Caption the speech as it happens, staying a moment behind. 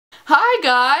Hi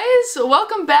guys!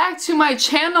 Welcome back to my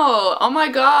channel! Oh my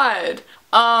god!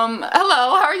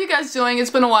 Hello, how are you guys doing? It's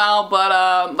been a while,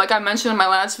 but like I mentioned in my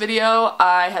last video,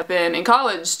 I have been in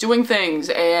college doing things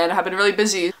and have been really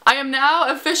busy. I am now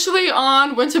officially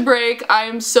on winter break. I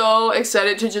am so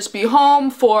excited to just be home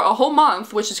for a whole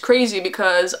month, which is crazy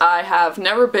because I have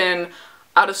never been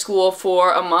out of school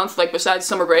for a month, like besides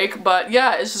summer break, but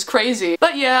yeah, it's just crazy.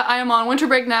 But yeah, I am on winter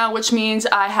break now, which means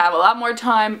I have a lot more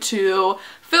time to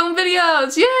film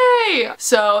videos, yay!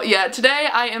 So yeah, today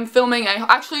I am filming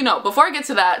actually no, before I get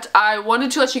to that, I wanted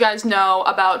to let you guys know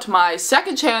about my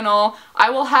second channel. I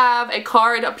will have a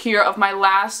card up here of my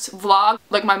last vlog,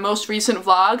 like my most recent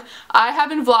vlog. I have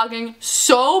been vlogging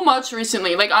so much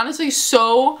recently, like honestly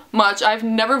so much. I've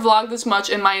never vlogged this much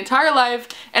in my entire life,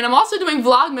 and I'm also doing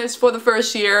Vlogmas for the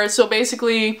first year, so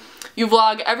basically you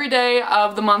vlog every day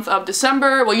of the month of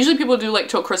December. Well, usually people do like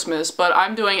till Christmas, but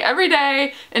I'm doing every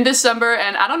day in December,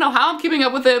 and I don't know how I'm keeping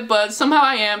up with it, but somehow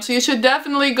I am, so you should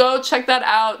definitely go check that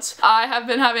out. I have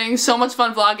been having so much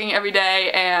fun vlogging every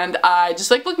day, and I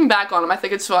just like looking back on them. I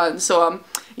think it's fun, so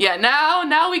yeah,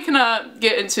 now we can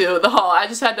get into the haul. I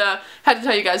just had to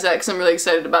tell you guys that because I'm really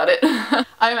excited about it.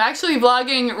 I'm actually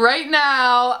vlogging right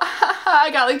now. I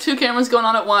got like 2 cameras going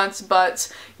on at once,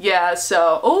 but yeah,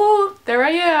 so, oh, there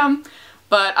I am.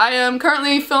 But I am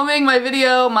currently filming my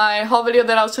video, my haul video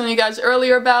that I was telling you guys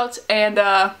earlier about, and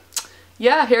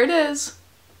yeah, here it is.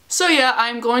 So yeah,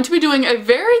 I'm going to be doing a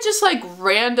very just like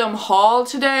random haul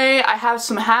today. I have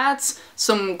some hats,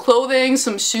 some clothing,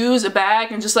 some shoes, a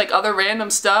bag, and just like other random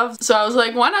stuff. So I was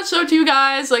like, why not show it to you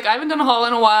guys? Like I haven't done a haul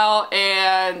in a while,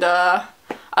 and I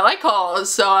like hauls,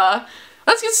 so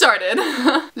let's get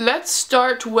started. Let's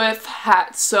start with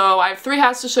hats. So I have 3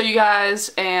 hats to show you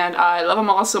guys, and I love them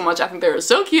all so much. I think they're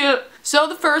so cute. So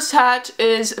the first hat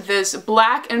is this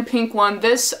black and pink one.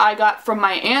 This I got from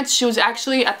my aunt. She was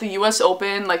actually at the US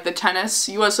Open, like the tennis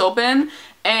US Open,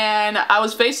 and I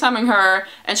was FaceTiming her,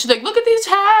 and she's like, look at these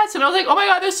hats, and I was like, oh my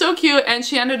god, they're so cute, and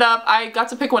she ended up, I got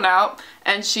to pick one out,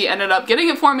 and she ended up getting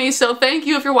it for me, so thank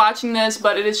you if you're watching this,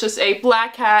 but it is just a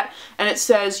black hat, and it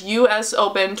says US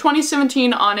Open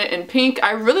 2017 on it in pink.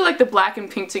 I really like the black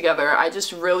and pink together. I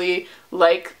just really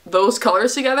like those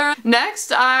colors together.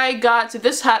 Next, I got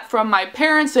this hat from my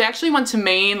parents. They actually went to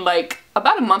Maine like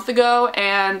about a month ago,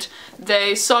 and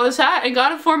they saw this hat and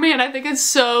got it for me, and I think it's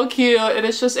so cute. It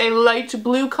is just a light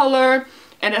blue color,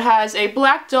 and it has a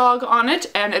black dog on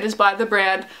it, and it is by the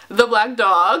brand The Black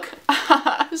Dog.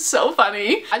 So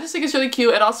funny. I just think it's really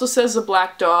cute. It also says The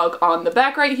Black Dog on the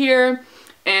back right here.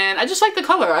 And I just like the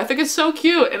color. I think it's so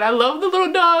cute, and I love the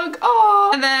little dog.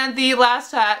 Aww. And then the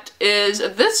last hat is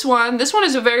this one. This one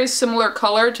is a very similar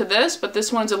color to this, but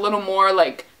this one's a little more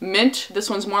like mint. This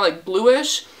one's more like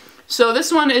bluish. So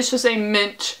this one is just a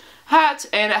mint hat,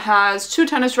 and it has 2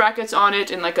 tennis rackets on it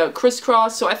in like a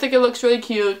crisscross, so I think it looks really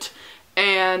cute.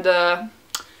 And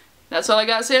that's all I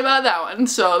gotta say about that one.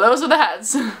 So those are the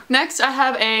hats. Next, I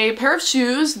have a pair of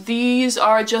shoes. These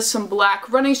are just some black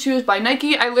running shoes by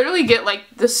Nike. I literally get like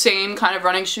the same kind of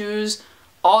running shoes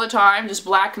all the time, just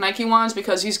black Nike ones,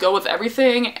 because these go with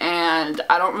everything, and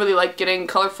I don't really like getting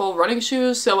colorful running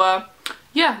shoes. So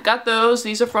yeah, got those.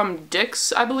 These are from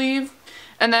Dick's, I believe.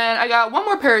 And then I got one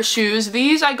more pair of shoes.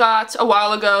 These I got a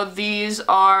while ago. These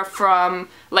are from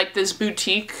like this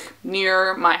boutique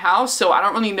near my house, so I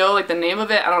don't really know like the name of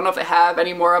it. I don't know if they have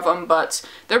any more of them, but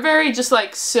they're very just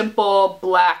like simple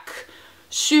black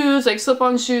shoes, like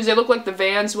slip-on shoes. They look like the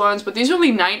Vans ones, but these are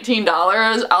only $19.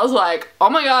 I was like, oh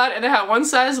my god, and they had 1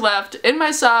 size left in my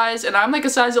size, and I'm like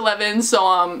a size 11,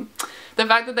 so the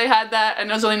fact that they had that and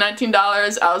it was only $19,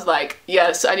 I was like,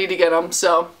 yes, I need to get them.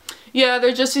 So yeah,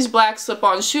 they're just these black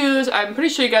slip-on shoes. I'm pretty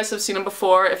sure you guys have seen them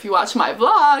before if you watch my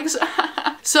vlogs.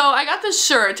 So I got this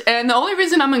shirt, and the only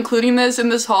reason I'm including this in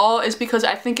this haul is because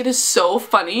I think it is so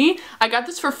funny. I got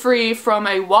this for free from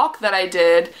a walk that I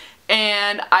did,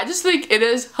 and I just think it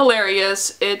is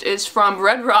hilarious. It is from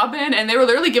Red Robin, and they were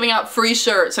literally giving out free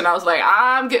shirts, and I was like,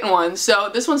 I'm getting one. So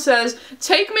this one says,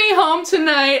 "Take me home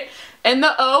tonight." And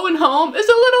the O in home is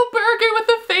a little burger with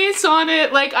a face on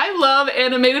it. Like, I love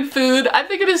animated food. I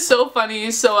think it is so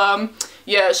funny. So,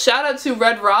 yeah, shout out to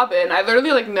Red Robin. I literally,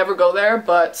 like, never go there,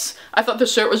 but I thought the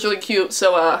shirt was really cute.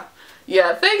 So,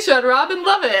 yeah, thanks, Red Robin.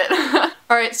 Love it.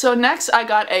 Alright, so next I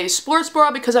got a sports bra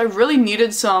because I really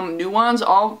needed some new ones.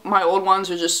 All my old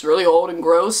ones are just really old and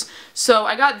gross. So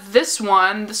I got this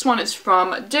one. This one is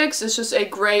from Dick's. It's just a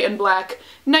gray and black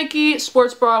Nike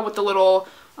sports bra with the little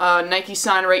Nike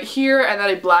sign right here, and then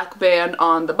a black band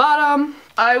on the bottom.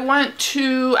 I went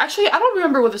to, actually I don't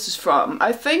remember what this is from.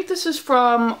 I think this is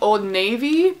from Old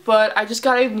Navy, but I just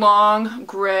got a long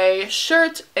gray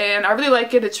shirt and I really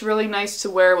like it. It's really nice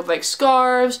to wear with like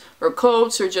scarves or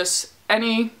coats or just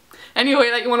any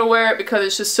way that you want to wear it because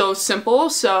it's just so simple.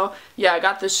 So yeah, I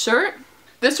got this shirt.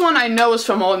 This one I know is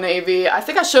from Old Navy. I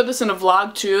think I showed this in a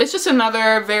vlog too. It's just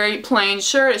another very plain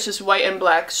shirt. It's just white and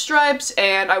black stripes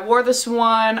and I wore this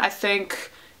one I think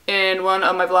in one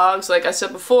of my vlogs, like I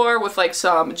said before, with like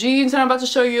some jeans that I'm about to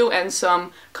show you and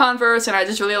some Converse, and I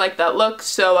just really like that look.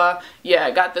 So yeah,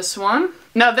 I got this one.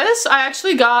 Now this I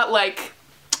actually got like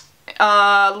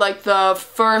the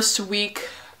first week,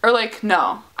 or like,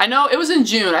 no, I know it was in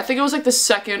June. I think it was like the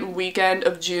second weekend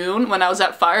of June when I was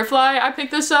at Firefly. I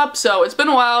picked this up, so it's been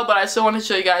a while, but I still want to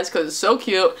show you guys because it's so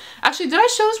cute. Actually, did I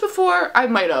show this before? I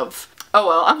might have. Oh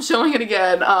well, I'm showing it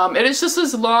again. It is just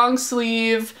this long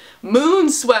sleeve moon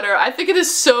sweater. I think it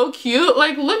is so cute.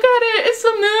 Like, look at it. It's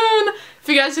the moon. If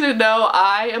you guys didn't know,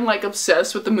 I am like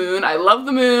obsessed with the moon. I love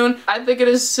the moon. I think it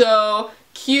is so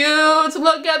cute.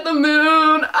 Look at the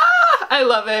moon. Ah, I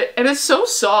love it. And it's so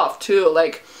soft too.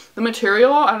 Like, the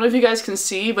material, I don't know if you guys can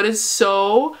see, but it's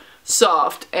so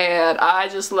soft and I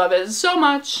just love it so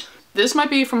much. This might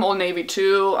be from Old Navy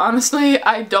too. Honestly,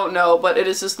 I don't know, but it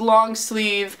is this long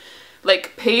sleeve,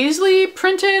 like paisley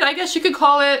printed, I guess you could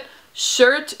call it,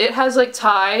 shirt. It has like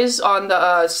ties on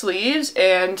the sleeves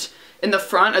and in the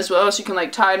front as well, so you can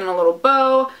like tie it in a little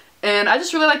bow. And I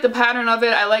just really like the pattern of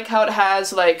it. I like how it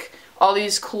has like all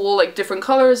these cool like different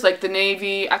colors, like the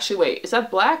navy. Actually, wait, is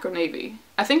that black or navy?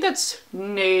 I think that's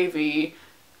navy.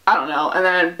 I don't know. And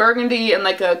then burgundy and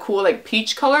like a cool like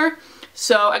peach color.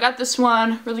 So I got this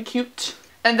one, really cute.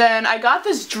 And then I got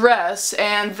this dress,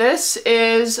 and this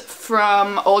is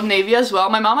from Old Navy as well.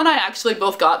 My mom and I actually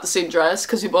both got the same dress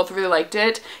because we both really liked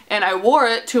it. And I wore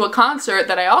it to a concert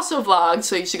that I also vlogged,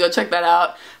 so you should go check that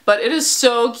out. But it is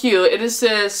so cute. It is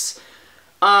this,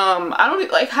 I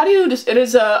don't, like, how do you just, it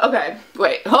is a, okay,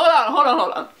 wait, hold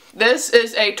on. This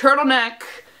is a turtleneck,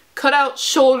 cutout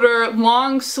shoulder,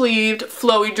 long sleeved,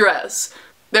 flowy dress.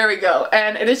 There we go.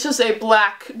 And it is just a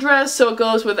black dress, so it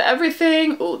goes with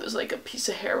everything. Oh, there's like a piece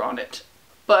of hair on it.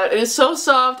 But it is so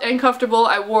soft and comfortable.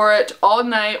 I wore it all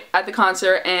night at the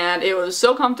concert and it was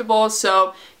so comfortable.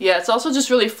 So yeah, it's also just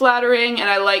really flattering and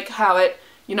I like how it,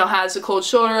 you know, has the cold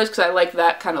shoulders because I like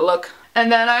that kind of look. And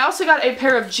then I also got a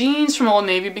pair of jeans from Old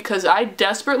Navy because I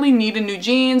desperately needed new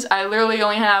jeans. I literally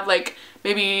only have like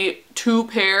maybe 2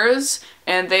 pairs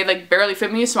and they like barely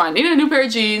fit me, so I needed a new pair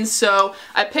of jeans. So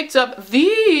I picked up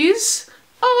these.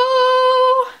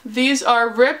 Oh, these are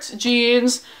ripped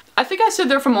jeans. I think I said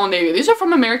they're from Old Navy. These are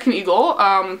from American Eagle.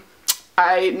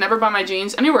 I never buy my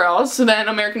jeans anywhere else than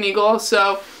American Eagle,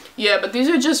 so yeah, but these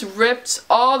are just ripped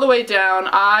all the way down.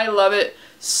 I love it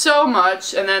so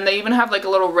much. And then they even have like a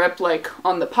little rip like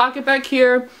on the pocket back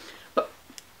here.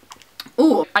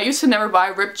 Ooh, I used to never buy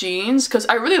ripped jeans because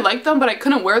I really liked them, but I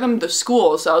couldn't wear them to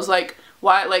school. So I was like,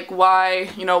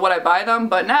 why, you know, would I buy them?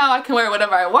 But now I can wear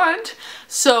whatever I want.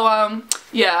 So,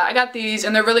 yeah, I got these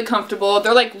and they're really comfortable.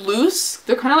 They're like loose.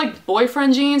 They're kind of like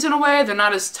boyfriend jeans in a way. They're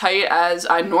not as tight as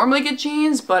I normally get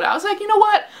jeans, but I was like, you know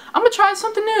what? I'm gonna try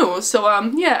something new. So,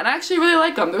 yeah, and I actually really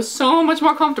like them. They're so much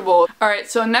more comfortable. Alright,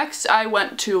 so next I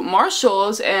went to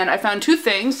Marshall's and I found 2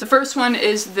 things. The first one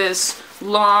is this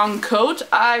long coat.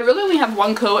 I really only have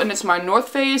one coat and it's my North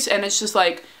Face and it's just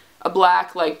like a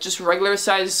black, like just regular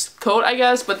size coat, I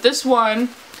guess. But this one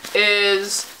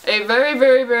is a very,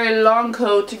 very, very long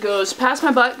coat. It goes past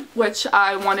my butt, which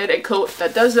I wanted a coat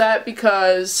that does that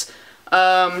because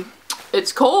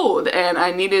it's cold and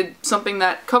I needed something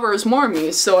that covers more of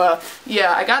me. So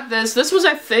yeah, I got this. This was,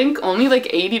 I think, only like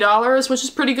 $80, which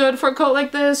is pretty good for a coat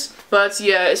like this. But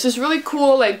yeah, it's just really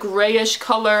cool, like grayish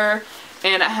color,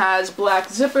 and it has black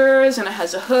zippers and it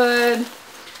has a hood.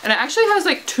 And it actually has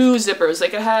like 2 zippers.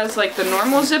 Like it has like the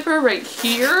normal zipper right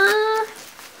here.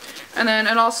 And then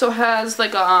it also has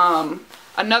like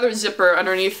another zipper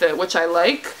underneath it, which I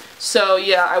like. So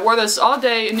yeah, I wore this all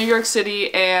day in New York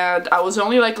City and I was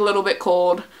only like a little bit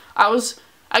cold. I was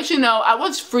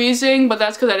freezing, but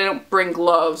that's because I didn't bring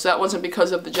gloves. That wasn't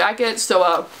because of the jacket.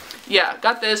 So yeah,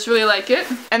 got this, really like it.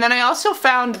 And then I also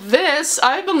found this.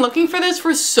 I've been looking for this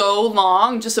for so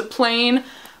long. Just a plain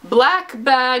black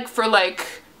bag for like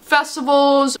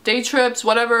festivals, day trips,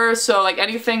 whatever, so like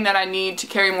anything that I need to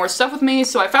carry more stuff with me.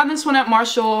 So I found this one at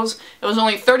Marshall's. It was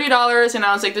only $30 and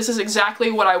I was like, this is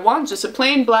exactly what I want, just a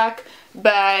plain black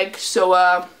bag. So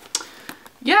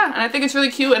yeah, and I think it's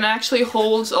really cute and it actually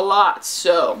holds a lot,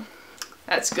 so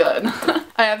That's good.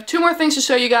 I have 2 more things to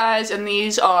show you guys, and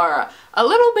these are a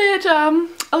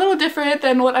little different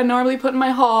than what I normally put in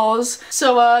my hauls.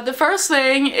 So the first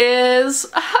thing is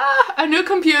a new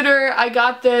computer. I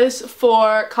got this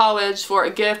for college for a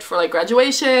gift for like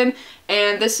graduation,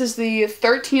 and this is the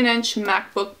 13-inch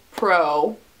MacBook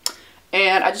Pro,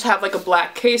 and I just have like a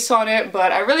black case on it,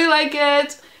 but I really like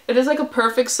it. It is like a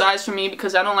perfect size for me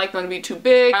because I don't like them to be too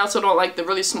big. I also don't like the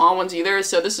really small ones either,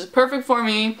 so this is perfect for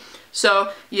me.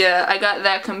 So yeah, I got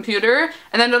that computer.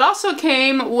 And then it also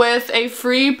came with a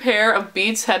free pair of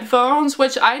Beats headphones,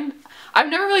 which I've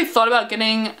never really thought about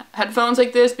getting headphones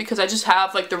like this because I just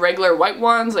have like the regular white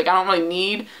ones. Like I don't really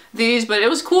need these, but it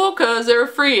was cool because they were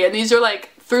free, and these are like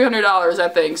 $300 I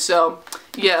think. So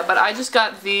yeah, but I just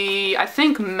got the, I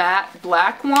think, matte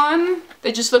black one.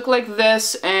 They just look like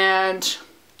this, and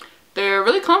they're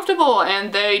really comfortable,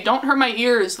 and they don't hurt my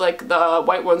ears like the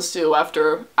white ones do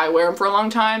after I wear them for a long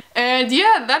time. And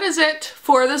yeah, that is it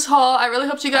for this haul. I really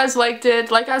hope you guys liked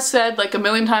it. Like I said like a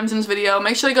million times in this video,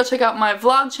 make sure you go check out my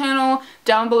vlog channel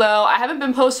down below. I haven't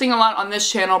been posting a lot on this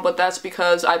channel, but that's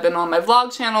because I've been on my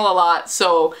vlog channel a lot.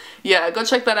 So yeah, go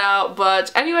check that out.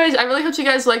 But anyways, I really hope you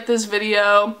guys liked this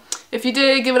video. If you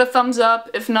did, give it a thumbs up.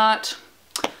 If not,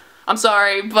 I'm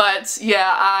sorry, but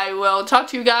yeah, I will talk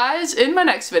to you guys in my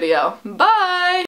next video. Bye!